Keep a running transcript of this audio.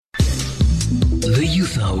The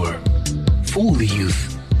Youth Hour. For the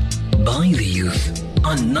youth. By the youth.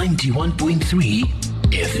 On 91.3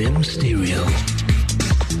 FM Stereo.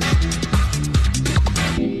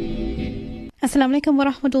 Assalamu alaikum wa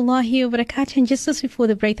rahmatullahi wa barakatuh. And just as before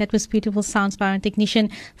the break, that was beautiful sounds by our technician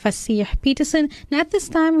Fasih Peterson. Now at this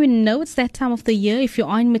time, we know it's that time of the year. If you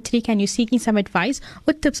are in matric and you're seeking some advice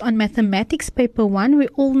or tips on mathematics paper 1, we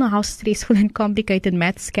all know how stressful and complicated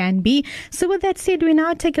maths can be. So with that said, we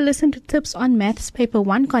now take a listen to tips on maths paper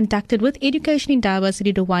 1 conducted with Education in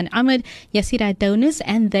Diversity Dewan Ahmed, Yasira Donis,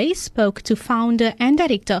 and they spoke to founder and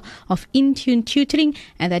director of Intune Tutoring,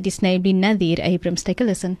 and that is namely Natheer Abrams. Take a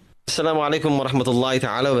listen. Assalamu alaikum wa rahmatullahi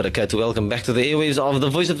ta'ala wa barakatuh. Welcome back to the airwaves of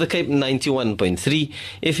the Voice of the Cape 91.3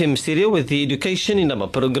 FM stereo with the Education in our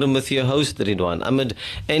program with your host Ridwan Ahmed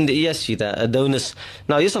and Yasira Adonis.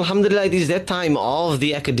 Now yes, alhamdulillah, it is that time of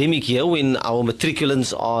the academic year when our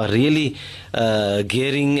matriculants are really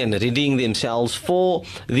gearing and readying themselves for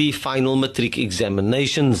the final matric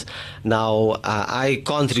examinations. Now I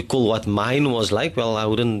can't recall what mine was like. Well, I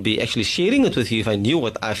wouldn't be actually sharing it with you if I knew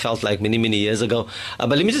what I felt like many years ago. But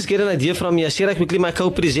let me just get an idea from Yasira quickly, my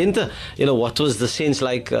co-presenter. You know, what was the sense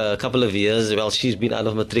like a couple of years? Well, she's been out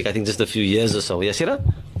of matric, I think, just a few years or so. Yasira?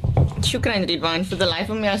 Shukran, Ridwan. For the life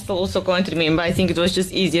of me, I still also can't remember. I think it was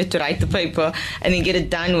just easier to write the paper and then get it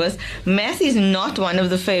done with. Math is not one of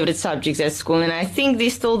the favorite subjects at school, and I think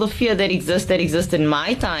there's still the fear that existed in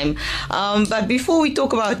my time. But before we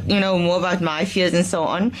talk about, more about my fears and so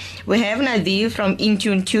on, we have Natheer from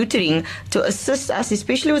Intune Tutoring to assist us,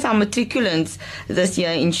 especially with our matriculants this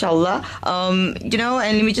year, inshallah. And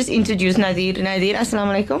let me just introduce Natheer. Natheer,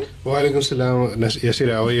 assalamu alaikum. Wa alaikum salam.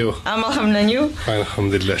 Yasira, how are you? Alhamdulillah. Fine,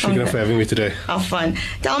 alhamdulillah. Shukran for having me today. How fun.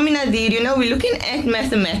 Tell me, Natheer, we're looking at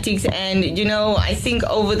mathematics, and, I think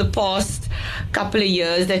over the past couple of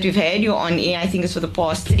years that we've had you on air, I think it's for the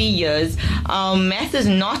past 3 years, math is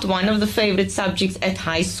not one of the favorite subjects at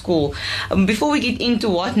high school. Before we get into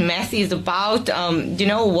what math is about,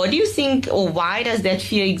 what do you think, or why does that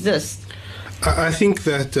fear exist? I think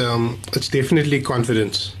that it's definitely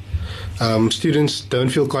confidence. Students don't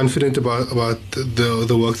feel confident about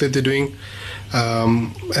the work that they're doing.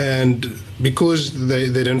 And because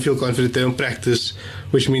they don't feel confident, they don't practice,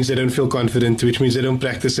 which means they don't feel confident, which means they don't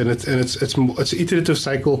practice, and it's an iterative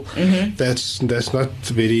cycle. That's not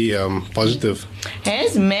very positive.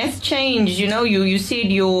 Has math changed? You said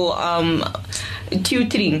your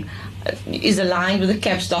tutoring is aligned with the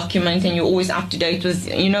CAPS document, and you're always up to date with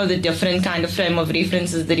the different kind of frame of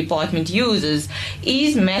references the department uses.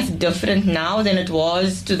 Is math different now than it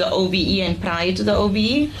was to the OBE and prior to the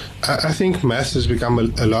OBE? I think math has become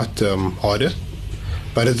a lot harder,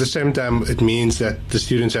 but at the same time it means that the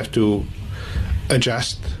students have to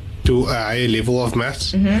adjust to a higher level of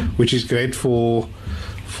maths, which is great for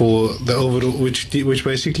the overall, which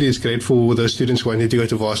basically is great for those students wanting to go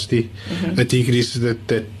to varsity. It decreases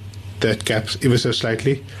that gap ever so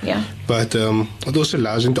slightly. Yeah. But it also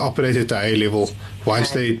allows them to operate at a higher level once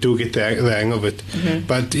they do get the hang of it.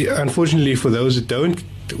 But unfortunately for those that don't,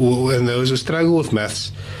 and those who struggle with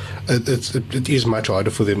maths, it is much harder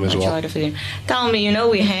for them as well. Much harder for them. Tell me,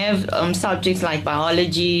 we have subjects like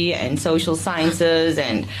biology and social sciences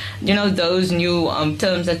and, those new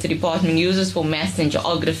terms that the department uses for maths and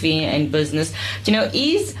geography and business.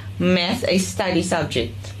 Is math a study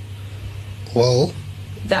subject? Well,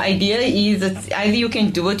 the idea is that either you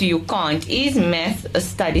can do it or you can't. Is math a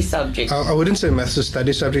study subject? I wouldn't say math is a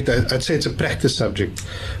study subject. I'd say it's a practice subject.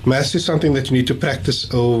 Math is something that you need to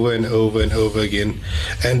practice over and over and over again.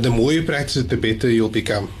 And the more you practice it, the better you'll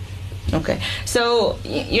become. Okay. So,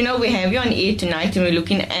 we have you on air tonight, and we're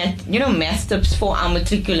looking at, math tips for our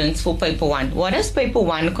matriculants for paper 1. What does paper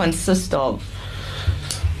 1 consist of?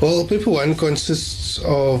 Well, paper 1 consists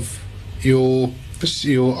of your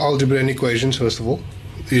algebra and equations, first of all.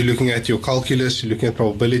 You're looking at your calculus, you're looking at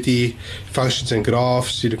probability, functions and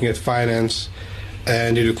graphs, you're looking at finance,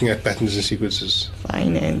 and you're looking at patterns and sequences.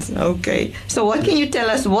 Finance, okay. So what can you tell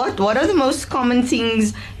us? What are the most common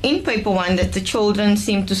things in paper 1 that the children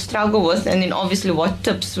seem to struggle with, and then obviously what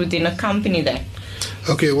tips would then accompany that?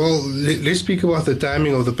 Okay, well, let's speak about the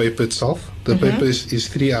timing of the paper itself. The paper is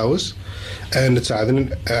 3 hours, and it's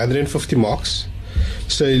 150 marks.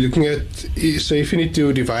 So you're looking at, so if you need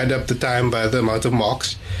to divide up the time by the amount of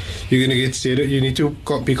marks, you're going to get 0. You need to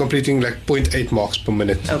be completing like 0.8 marks per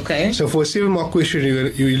minute. Okay. So for a 7-mark question,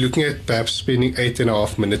 you're looking at perhaps spending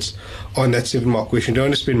 8.5 minutes on that 7-mark question. You don't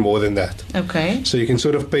want to spend more than that. Okay. So you can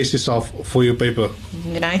sort of pace yourself for your paper.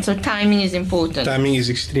 Right, so timing is important. Timing is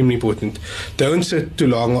extremely important. Don't sit too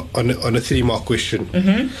long on a 3-mark question.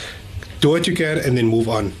 Do what you can and then move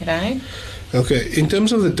on. Right. Okay, in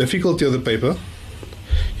terms of the difficulty of the paper,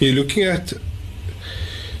 you're looking at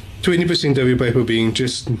 20% of your paper being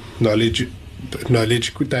just knowledge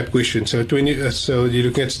type questions. So so you're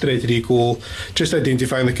looking at straight recall, just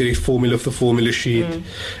identifying the correct formula of the formula sheet,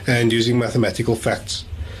 and using mathematical facts.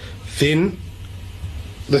 Then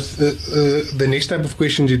the next type of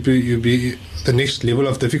questions you'd be the next level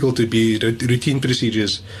of difficulty would be routine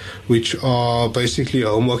procedures, which are basically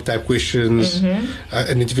homework type questions,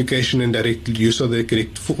 identification and direct use of the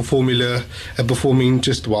correct formula, and performing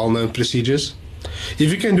just well-known procedures.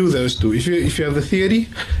 If you can do those two, if you have the theory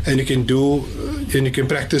and you can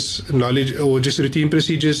practice knowledge or just routine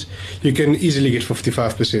procedures, you can easily get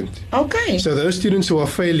 55%. Okay. So those students who are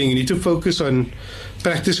failing, you need to focus on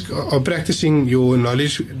practicing your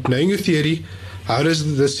knowledge, knowing your theory, how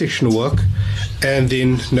does this section work, and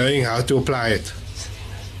then knowing how to apply it.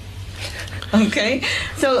 Okay.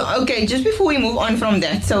 So, just before we move on from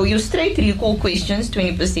that, so your straight recall questions,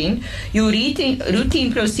 20%, your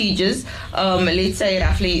routine procedures, let's say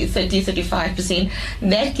roughly 30-35%,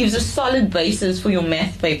 that gives a solid basis for your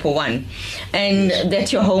math paper 1. And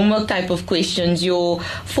that's your homework type of questions, your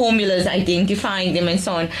formulas, identifying them and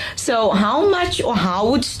so on. So how much or how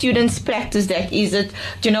would students practice that? Is it,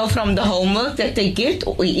 from the homework that they get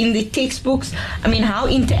or in the textbooks? I mean, how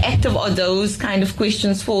interactive are those kind of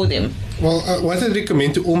questions for them? Well, what I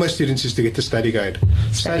recommend to all my students is to get the study guide.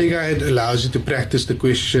 Study guide allows you to practice the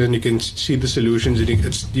question. You can see the solutions.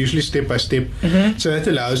 It's usually step by step. So that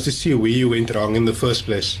allows you to see where you went wrong in the first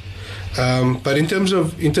place. But in terms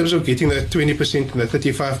of getting that 20% and the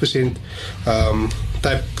 35%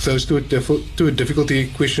 type, those two difficulty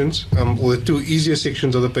questions, or the two easier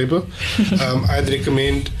sections of the paper, I'd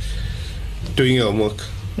recommend doing your homework.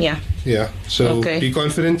 Yeah. So be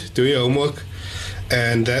confident, do your homework.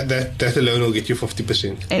 And that alone will get you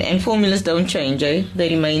 50%. And formulas don't change, eh? They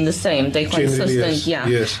remain the same. They're consistent.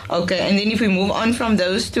 Yes. Okay, and then if we move on from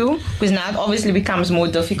those two, because now it obviously becomes more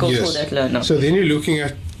difficult for that learner. So then you're looking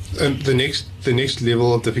at the next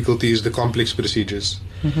level of difficulty is the complex procedures.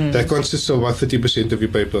 That consists of about 30% of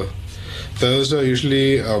your paper. Those are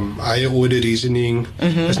usually higher order reasoning.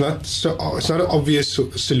 It's not an obvious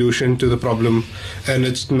solution to the problem, and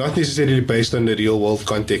it's not necessarily based on the real world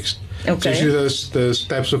context. Okay. It's usually those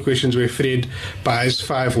types of questions where Fred buys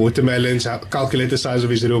 5 watermelons, calculate the size of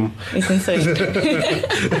his room. It's insane.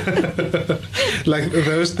 Like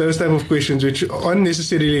those type of questions, which aren't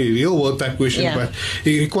necessarily real world type questions, but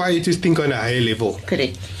it require you to think on a higher level.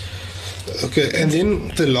 Correct. Okay, and then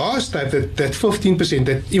the last type, that 15%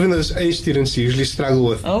 that even those A students usually struggle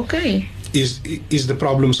with, is the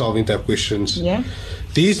problem solving type questions. Yeah.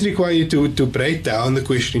 These require you to break down the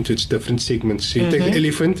question into its different segments. So you take the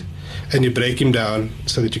elephant and you break him down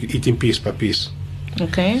so that you can eat him piece by piece.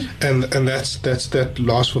 Okay. And that's that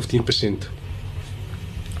last 15%.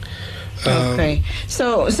 Okay,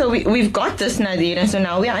 so we've got this, Natheer, and so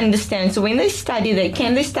now we understand. So when they study,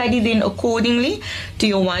 can they study then accordingly to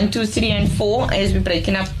your 1, 2, 3, and 4 as we're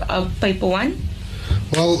breaking up paper 1?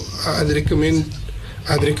 Well, I'd recommend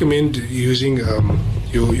using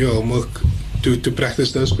your homework to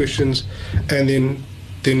practice those questions, and then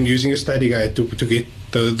using a study guide to get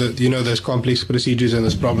those complex procedures and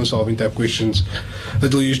those problem solving type questions.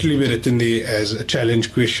 It will usually be written there as a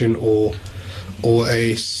challenge question or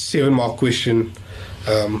a 7-mark question.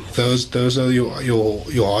 Those are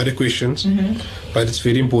your harder questions, but it's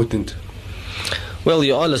very important. Well,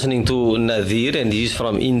 you are listening to Natheer, and he's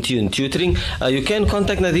from Intune Tutoring. You can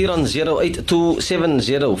contact Natheer on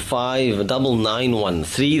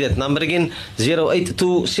 082-705-9913. That number again,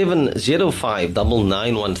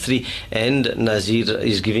 082-705-9913. And Natheer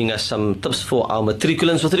is giving us some tips for our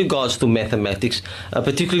matriculants with regards to mathematics,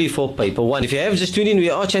 particularly for paper 1. If you have just tuned in,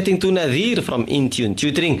 we are chatting to Natheer from Intune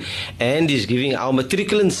Tutoring, and he's giving our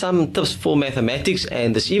matriculants some tips for mathematics.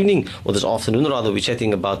 And this evening, or this afternoon rather, we're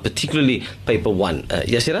chatting about particularly paper 1.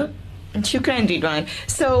 Yes, Ira? Shukran, Ridwan.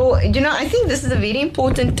 So, I think this is a very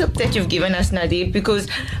important tip that you've given us, Natheer, because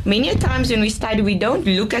many a times when we study, we don't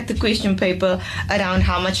look at the question paper around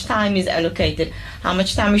how much time is allocated, how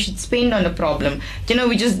much time we should spend on a problem.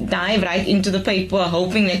 We just dive right into the paper,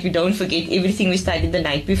 hoping that we don't forget everything we studied the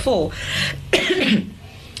night before.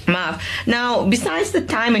 Now, besides the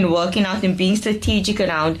time and working out and being strategic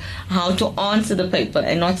around how to answer the paper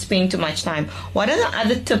and not spend too much time, what are the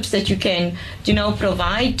other tips that you can,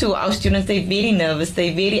 provide to our students? They're very nervous,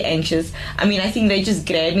 they're very anxious. I mean, I think they're just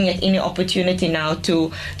grabbing at any opportunity now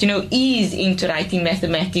to, ease into writing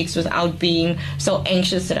mathematics without being so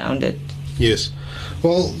anxious around it. Yes.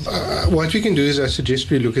 Well, what we can do is I suggest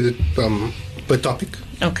we look at it per topic.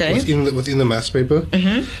 Okay. Within the maths paper.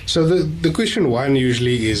 So the question 1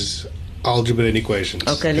 usually is algebra and equations.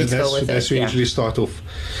 Okay, let's go with that's that. where you usually start off.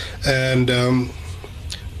 And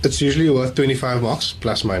it's usually worth 25 marks,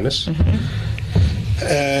 plus minus.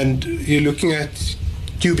 And you're looking at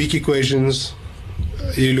cubic equations,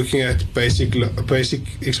 you're looking at basic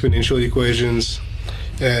exponential equations,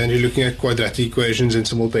 and you're looking at quadratic equations and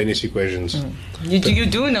simultaneous equations. You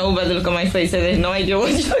do know by the look on my face that I have no idea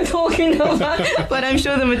what you're talking about, but I'm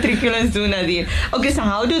sure the matriculants do, Natheer. Okay, so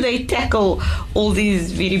how do they tackle all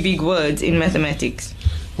these very big words in mathematics?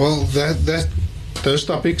 Well, those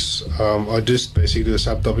topics are just basically the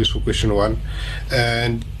subtopics for question 1,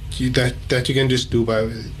 and that you can just do by,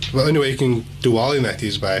 the only way you can do well in that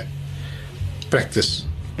is by practice.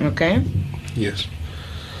 Okay. Yes.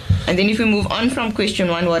 And then if we move on from question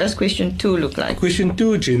 1, what does question 2 look like? Question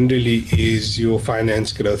 2 generally is your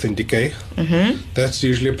finance, growth and decay. That's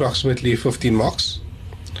usually approximately 15 marks,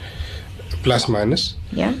 plus minus.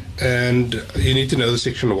 Yeah. And you need to know the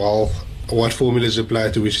section well, what formulas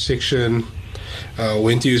apply to which section,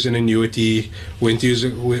 when to use an annuity, when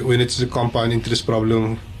it's a compound interest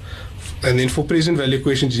problem. And then for present value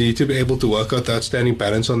equations, you need to be able to work out the outstanding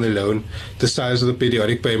balance on the loan, the size of the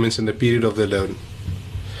periodic payments, and the period of the loan.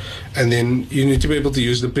 And then you need to be able to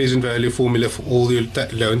use the present value formula for all your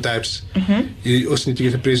loan types. You also need to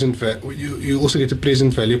get a present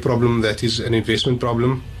value problem that is an investment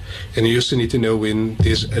problem, and you also need to know when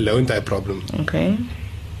there's a loan type problem. Okay.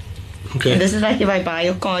 And this is like if I buy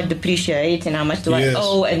a car, depreciate, and how much do I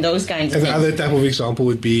owe, and those kinds of things. things. And the other type of example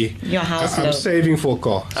would be your house I'm loan. saving for a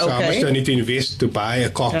car. So how much do I need to invest to buy a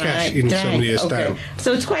car cash in so many years' time?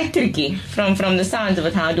 So it's quite tricky from the sounds of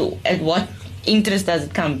it. At what interest does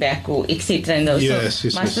it come back, or etc. And those. Yes,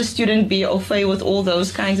 must the student be au fait with all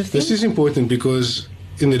those kinds of things? This is important because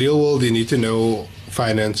in the real world you need to know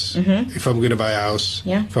finance. If I'm going to buy a house,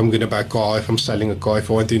 if I'm going to buy a car, if I'm selling a car, if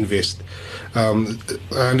I want to invest. I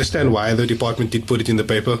understand why the department did put it in the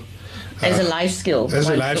paper. As a life skill. As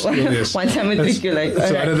a life skill, yes. Once I matriculate.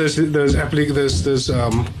 It's one of those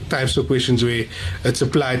types of questions where it's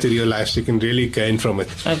applied to real life, so you can really gain from it.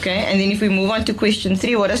 Okay, and then if we move on to question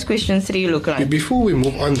 3, what does question 3 look like? Before we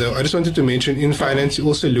move on, though, I just wanted to mention in finance, you're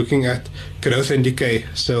also looking at growth and decay.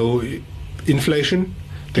 So inflation,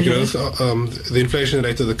 the growth, the inflation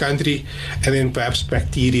rate of the country, and then perhaps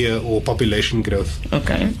bacteria or population growth.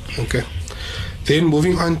 Okay. Then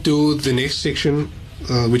moving on to the next section,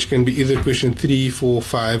 which can be either question 3, 4,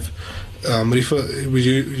 5, which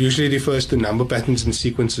usually refers to number patterns and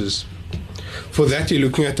sequences. For that, you're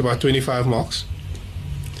looking at about 25 marks.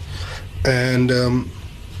 And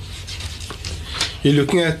you're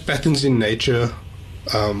looking at patterns in nature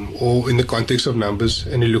or in the context of numbers,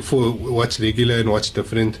 and you look for what's regular and what's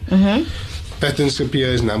different. Patterns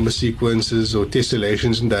appear as number sequences or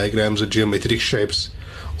tessellations in diagrams or geometric shapes,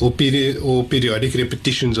 or periodic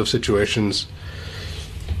repetitions of situations.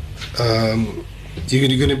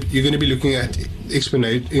 You're going to be looking at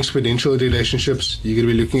exponential relationships. You're going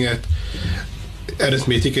to be looking at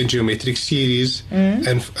arithmetic and geometric series,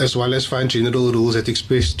 and as well as find general rules that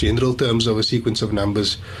express general terms of a sequence of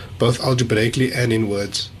numbers, both algebraically and in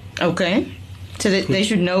words. Okay, so they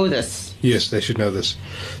should know this. Yes, they should know this.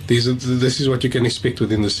 This is what you can expect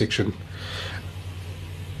within this section.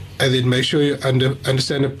 And then make sure you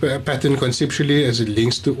understand a pattern conceptually as it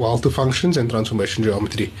links to functions and transformation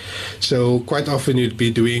geometry. So quite often you'd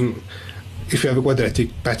be doing, if you have a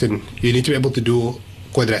quadratic pattern, you need to be able to do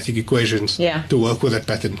quadratic equations to work with that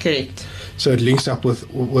pattern. Correct. So it links up with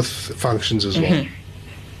functions as well.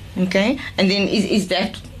 Okay, and then is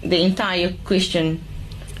that the entire question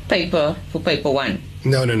paper for paper 1?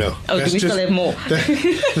 No. Oh, do we still have more?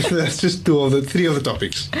 That's just 3 of the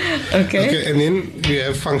topics. Okay, and then we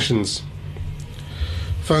have functions.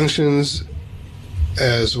 Functions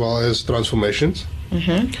as well as transformations.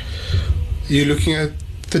 You're looking at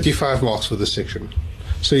 35 marks for this section.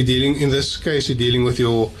 So in this case, you're dealing with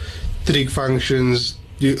your trig functions.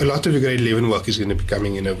 A lot of your grade 11 work is going to be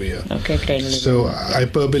coming in over here. Okay, grade 11. So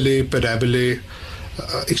hyperbole, parabole,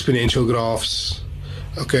 exponential graphs.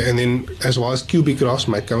 Okay, and then as well as cubic graphs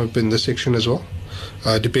might come up in this section as well.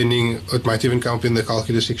 Depending, it might even come up in the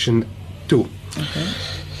calculus section too.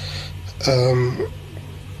 Then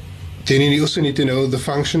you also need to know the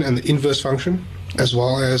function and the inverse function, as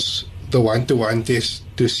well as the one-to-one test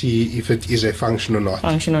to see if it is a function or not.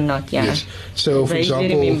 Yes. So, for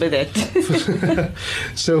example, remember that.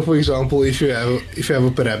 So, for example, if you have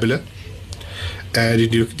a parabola, and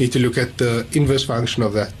you need to look at the inverse function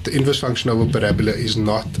of that. The inverse function of a parabola is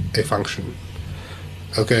not a function.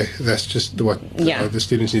 Okay, that's just what the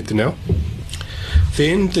students need to know.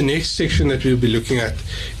 Then the next section that we'll be looking at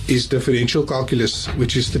is differential calculus,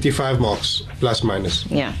 which is 35 marks, plus minus.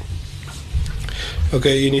 Yeah.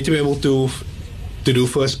 Okay, you need to be able to do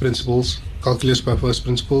first principles, calculus by first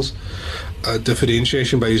principles,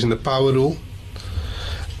 differentiation by using the power rule,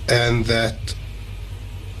 and that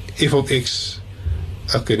f of x.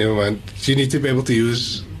 Okay, never mind. You need to be able to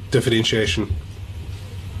use differentiation.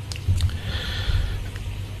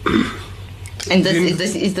 And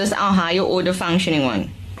is this our higher order functioning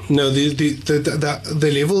one? No,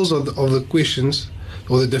 the levels of the questions,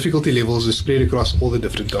 or the difficulty levels, is spread across all the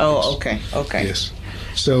different topics. Oh, okay. Yes.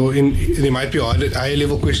 So there might be higher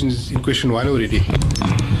level questions in question 1 already.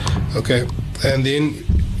 Okay, and then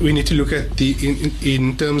we need to look at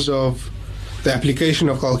in terms of the application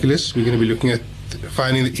of calculus. We're going to be looking at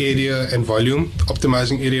finding the area and volume,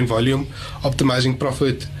 optimizing area and volume, optimizing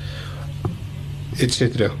profit,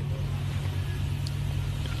 etc.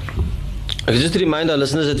 Okay, just to remind our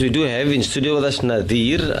listeners that we do have in studio with us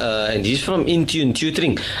Natheer, and he's from Intune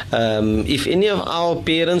Tutoring. If any of our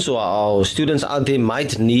parents or our students out there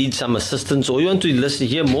might need some assistance, or you want to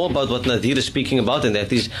hear more about what Natheer is speaking about, and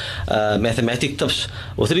that is mathematic tips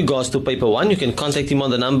with regards to paper 1, you can contact him on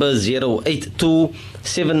the number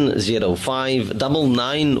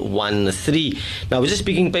 082-705-9913. Now, we're just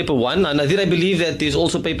speaking paper 1. Natheer, I believe that there's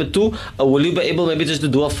also paper 2. Will you be able maybe just to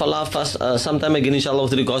do a follow-up for us sometime again, inshallah,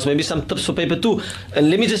 with regards maybe some tips for paper 2? And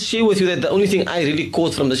let me just share with you that the only thing I really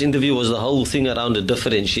caught from this interview was the whole thing around the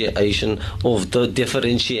differentiation of the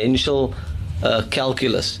differential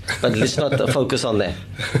calculus, but let's not focus on that.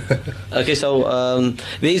 Okay, so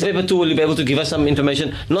there is paper 2. Will you be able to give us some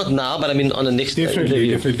information? Not now, but I mean on the next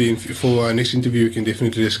interview. Definitely. For our next interview, we can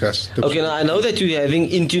definitely discuss. Okay, now I know that you're having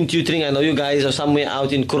Intune Tutoring. I know you guys are somewhere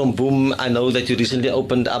out in Kurumboom. I know that you recently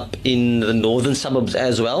opened up in the northern suburbs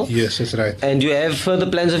as well. Yes, that's right. And you have further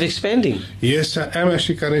plans of expanding. Yes, I am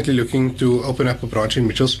actually currently looking to open up a branch in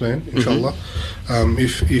Mitchell's Plain, inshallah.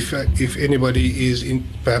 If anybody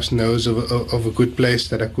perhaps knows of a good place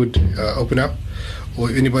that I could open up, or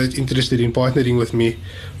if anybody's interested in partnering with me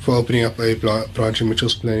for opening up a branch in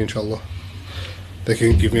Mitchell's Plain, inshallah, they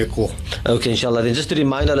can give me a call. Okay, inshallah. Then just to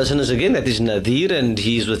remind our listeners again, that is Natheer, and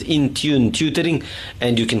he's with Intune Tutoring,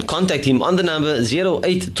 and you can contact him on the number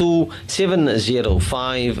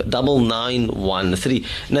 082-705-9913.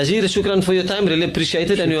 Nazeer, shukran for your time. Really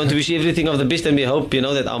appreciate it, and we want to wish you everything of the best, and we hope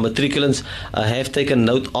that our matriculants have taken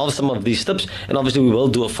note of some of these tips, and obviously we will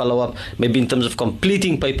do a follow-up, maybe in terms of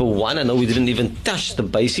completing paper 1. I know we didn't even touch the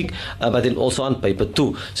basic, but then also on paper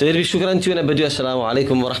 2. So very shukran to you, and I bid you assalamu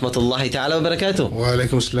alaikum wa rahmatullahi ta'ala wa barakatuh. Wa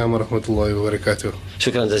alaikum assalam wa rahmatullahi wa barakatuh.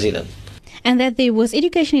 Shukran jazeelan. And that there was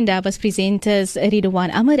Education in Davos presenters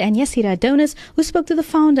Ridwan Ahmed and Yassira Donas, who spoke to the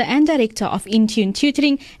founder and director of Intune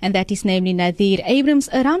Tutoring, and that is namely Natheer Abrams,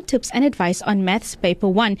 around tips and advice on Maths Paper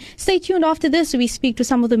 1. Stay tuned after this. We speak to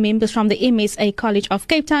some of the members from the MSA College of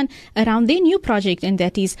Cape Town around their new project, and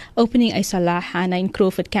that is opening a Salahana in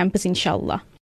Crawford campus, inshallah.